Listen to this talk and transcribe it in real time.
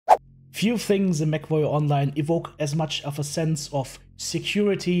Few things in Mechwarrior Online evoke as much of a sense of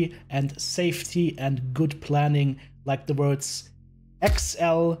security and safety and good planning like the words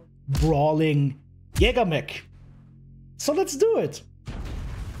XL Brawling Jagermech. So let's do it!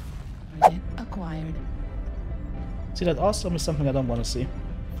 Acquired. See, that awesome is something I don't want to see.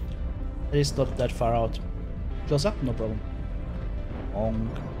 At least not that far out. Close up? No problem. Onk.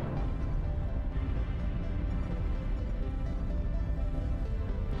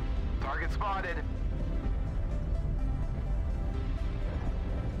 Target spotted.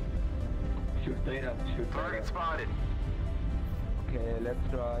 Shoot straight up, shoot straight Target up. spotted. Okay, let's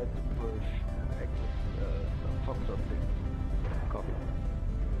try to push Fox something. Copy.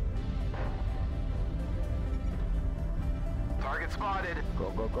 Target spotted. Go,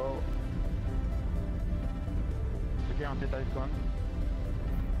 go, go. Okay, anti-tank is gone.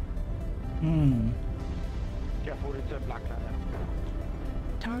 Careful, it's a black line.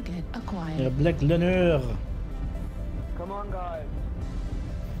 Target acquired. Der Black Laneur. Come on, guys.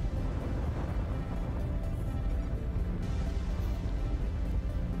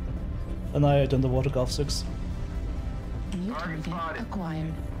 Annihilate underwater Gulf 6. New target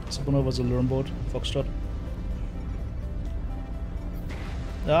acquired. Supernova's a lure boat. Foxtrot.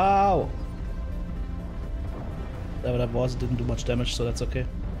 Ow! Whatever that was, it didn't do much damage, so that's okay.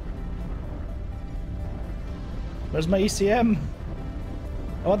 Where's my ECM?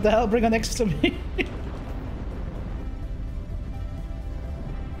 What the hell? Bring her next to me.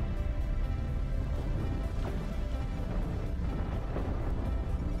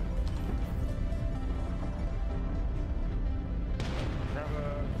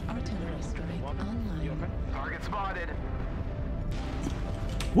 Artillery strike online. Target spotted.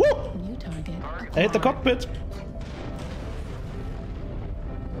 Woo! New target acquired. I hit the cockpit.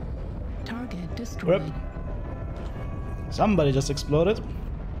 Target destroyed. Rip. Somebody just exploded.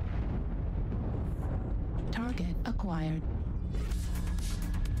 Target acquired.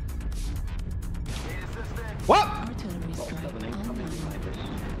 Need assistance. What? Artillery strike online.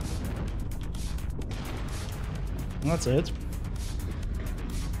 That's it.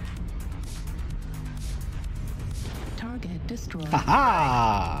 Target destroyed.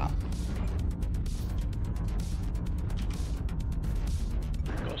 Haha!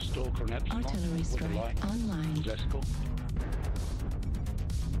 Got a stalker net. Artillery strike online. Let's go.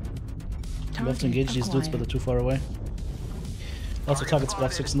 We have to engage these dudes, but they're too far away. Also targets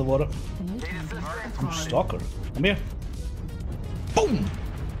Gulf 6 in the water. New target Ooh, acquired. Stalker. Come here. Boom!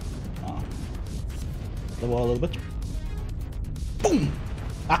 Ah. The wall a little bit. Boom!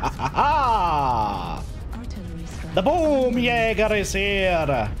 Ha ha ha ha! Artillery strike. The Boom Jäger is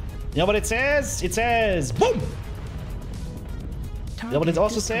here! You know what it says? It says boom! You know what it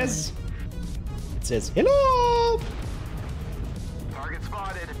also says? It says hello! Target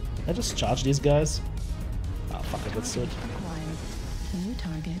spotted. I just charge these guys. Ah, fuck it, let's do it. Acquired. New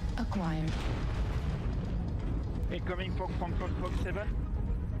target acquired. Incoming Fox 7.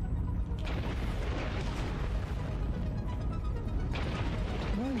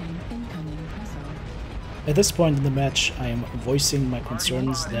 Warning incoming missile. At this point in the match, I am voicing my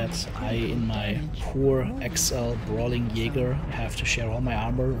concerns that I, in my poor XL Brawling Jaeger, have to share all my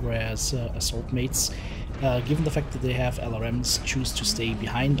armor, whereas assault mates, given the fact that they have LRMs, choose to stay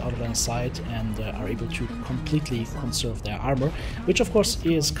behind out of line sight and are able to completely conserve their armor, which of course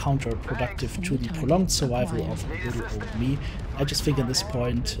is counterproductive to the prolonged survival of little old me. I just think at this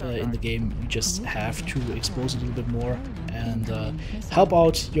point in the game you just have to expose a little bit more and help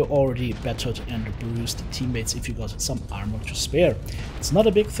out your already battered and bruised teammates if you got some armor to spare. It's not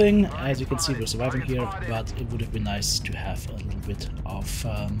a big thing, as you can see we're surviving here, but it would have been nice to have a little bit of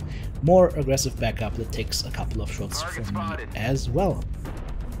more aggressive backup that takes a couple of shots from me as well.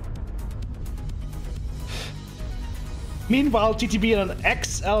 Meanwhile, TTB and an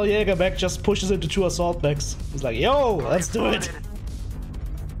XL Jagermech just pushes into 2 assault mechs. He's like, yo, let's do it!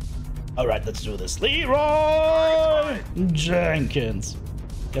 Alright, let's do this. Leroy Jenkins!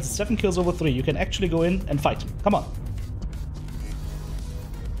 Gets 7 kills over 3. You can actually go in and fight. Come on.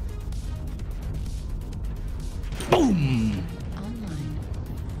 Boom! Online.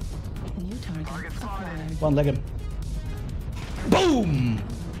 New target acquired. One leg him. Boom!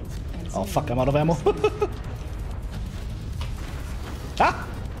 Oh fuck, I'm out of ammo. Ah!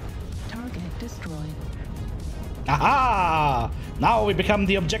 Target destroyed. Aha! Now we become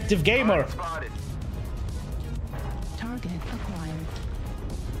the objective gamer. Spotted. Target acquired.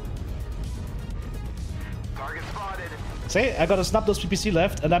 Target spotted. See, I got a Snub Nose PPC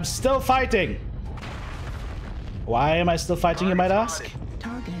left and I'm still fighting. Why am I still fighting, you might ask?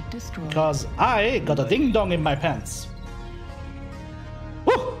 Target destroyed. Because I got a ding dong in my pants.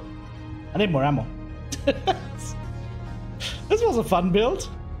 Woo! I need more ammo. This was a fun build.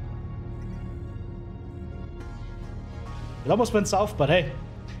 It almost went south, but hey.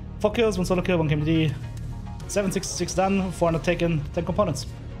 4 kills, 1 solo kill, 1 KMD. 766 done, 400 taken, 10 components.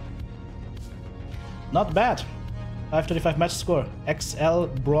 Not bad. 535 match score. XL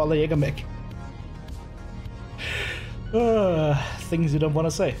Brawler Jagermech. Things you don't want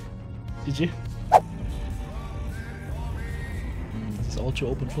to say. GG. This is all too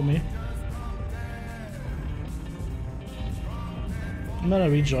open for me. I'm gonna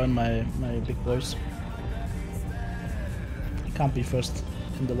rejoin my big boys. Can't be first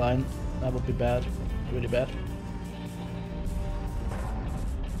in the line. That would be bad. Really bad.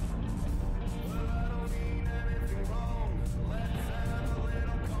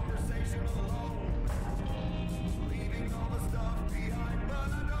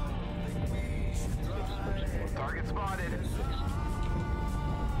 Target spotted.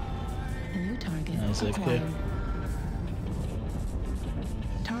 New target Nice AFK. acquired.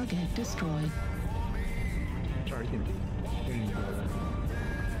 Target destroyed. Target.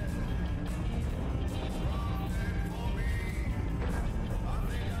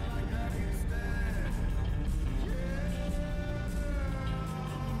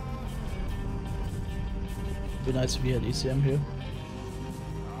 Be nice if we had ECM here.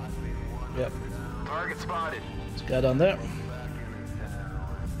 Yep. Target spotted. This guy down there.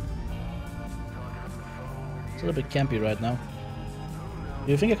 It's a little bit campy right now.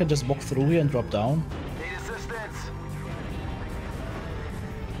 Do you think I can just walk through here and drop down? Need assistance.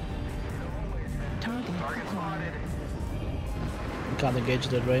 Target Target acquired. spotted. I can't engage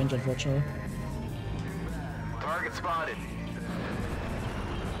that range, unfortunately. Target spotted.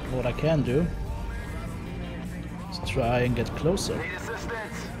 What I can do is try and get closer. Need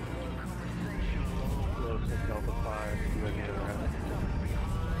assistance.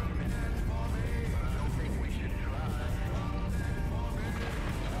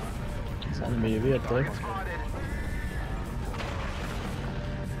 Sounded maybe weird though. Target spotted.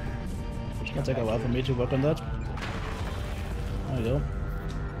 It's gonna take a while for me to work on that. There we go.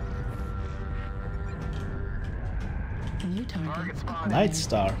 New target acquired. Night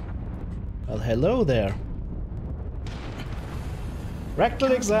Star. Well, hello there. Rectal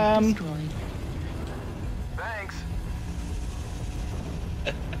Target exam. destroyed. Thanks.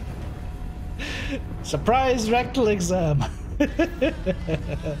 Surprise rectal exam.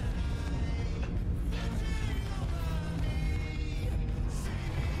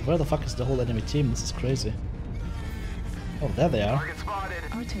 Where the fuck is the whole enemy team? This is crazy. Oh, there they are. Target spotted.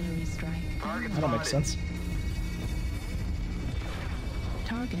 Artillery strike. Target That makes spotted. sense.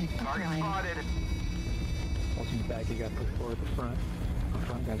 Target Target acquired. spotted. Once in the back, you got pushed forward the front. The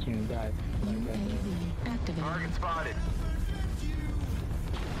front guy's gonna die. UAV activated. Target spotted.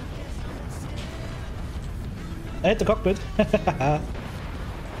 I hit the cockpit.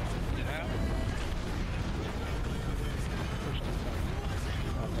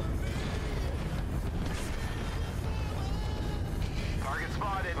 Target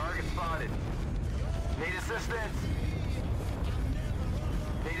spotted. Target spotted. Need assistance.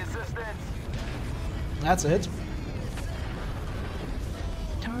 Need assistance. That's it.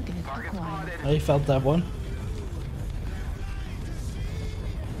 Target Target acquired. spotted. I felt that one.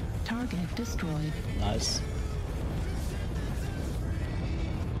 Target destroyed. Nice.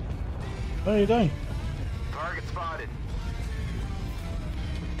 Where are you going? Target spotted.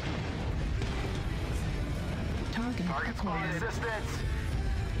 Target Target spotted. acquired. Assistance.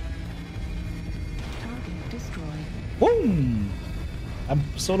 Target destroyed. Boom! I'm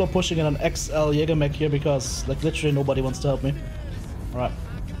solo pushing in an XL Jagermech here because, like, literally nobody wants to help me. Alright.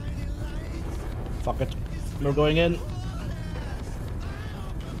 Fuck it. We're going in.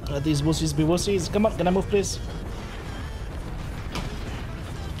 Let these wussies be wussies. Come on, can I move, please?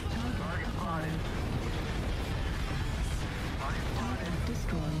 Target spotted. Target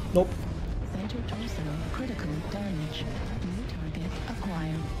destroyed. Nope. Center torso critical damage. New target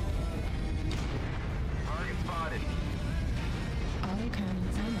acquired. Target spotted.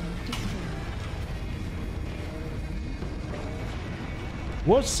 Autocannon ammo destroyed.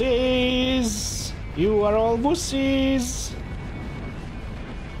 Wussies! You are all wussies!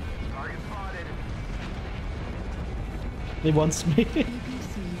 Target spotted. He wants me.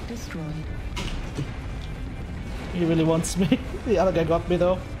 PPC destroyed. He really wants me. The other guy got me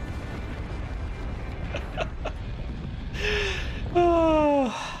though.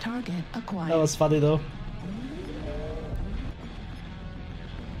 Ah, Target acquired. that was funny though.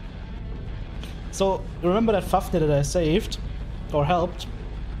 So remember that Fafnir that I saved or helped?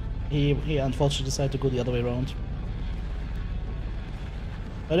 He unfortunately decided to go the other way around.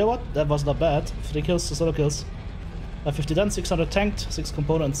 You know what? That was not bad. 3 kills to solo kills. 50 done, 600 tanked, 6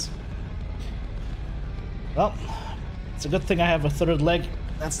 components. Well, it's a good thing I have a third leg.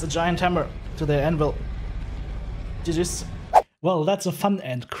 That's the giant hammer to the anvil. GG's. Well, that's a fun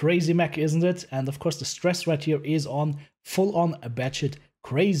and crazy mech, isn't it? And of course the stress right here is on full-on batshit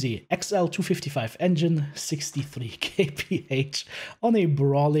crazy. XL 255 engine, 63 kph on a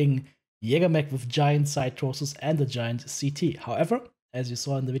brawling Jagermech with giant side torsos and a giant CT. However, as you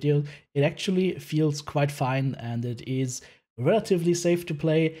saw in the video, it actually feels quite fine and it is relatively safe to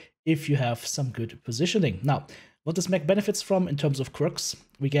play if you have some good positioning. Now, what this mech benefits from in terms of quirks,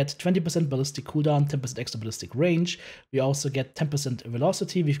 we get 20% ballistic cooldown, 10% extra ballistic range. We also get 10%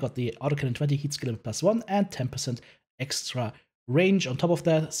 velocity. We've got the autocannon 20 heat skill limit +1 and 10% extra range on top of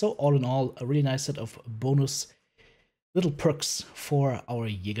that. So all in all, a really nice set of bonus little perks for our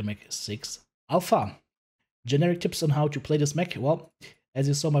Jagermech 6 Alpha. Generic tips on how to play this mech. Well, as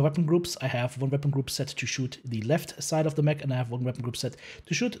you saw my weapon groups, I have one weapon group set to shoot the left side of the mech, and I have one weapon group set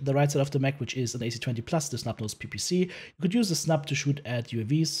to shoot the right side of the mech, which is an AC-20 plus, the Snub Nose PPC. You could use the Snub to shoot at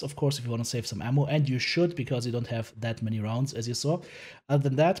UAVs, of course, if you want to save some ammo, and you should, because you don't have that many rounds, as you saw. Other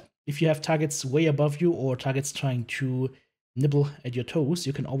than that, if you have targets way above you, or targets trying to nibble at your toes,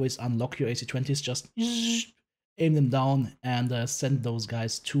 you can always unlock your AC-20s, just aim them down and send those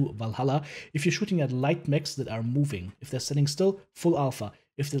guys to Valhalla. If you're shooting at light mechs that are moving, if they're standing still, full alpha.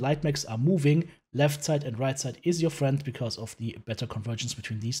 If the light mechs are moving, left side and right side is your friend because of the better convergence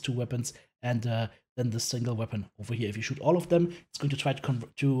between these two weapons and then the single weapon over here. If you shoot all of them, it's going to try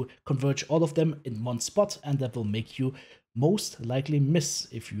to converge all of them in one spot, and that will make you most likely miss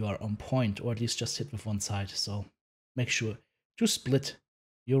if you are on point, or at least just hit with one side. So make sure to split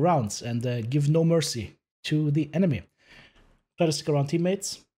your rounds and give no mercy to the enemy. Try to stick around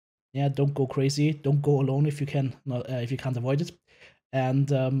teammates. Yeah, don't go crazy. Don't go alone if you can, if you can't avoid it.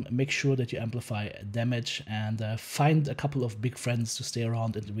 And make sure that you amplify damage and find a couple of big friends to stay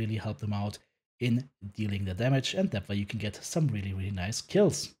around and really help them out in dealing the damage. And that way you can get some really, really nice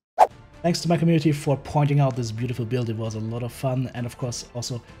kills. Thanks to my community for pointing out this beautiful build. It was a lot of fun. And of course,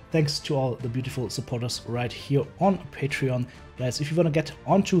 also thanks to all the beautiful supporters right here on Patreon. Guys, if you want to get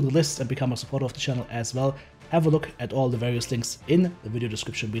onto the list and become a supporter of the channel as well, have a look at all the various links in the video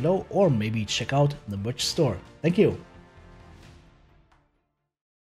description below, or maybe check out the merch store. Thank you.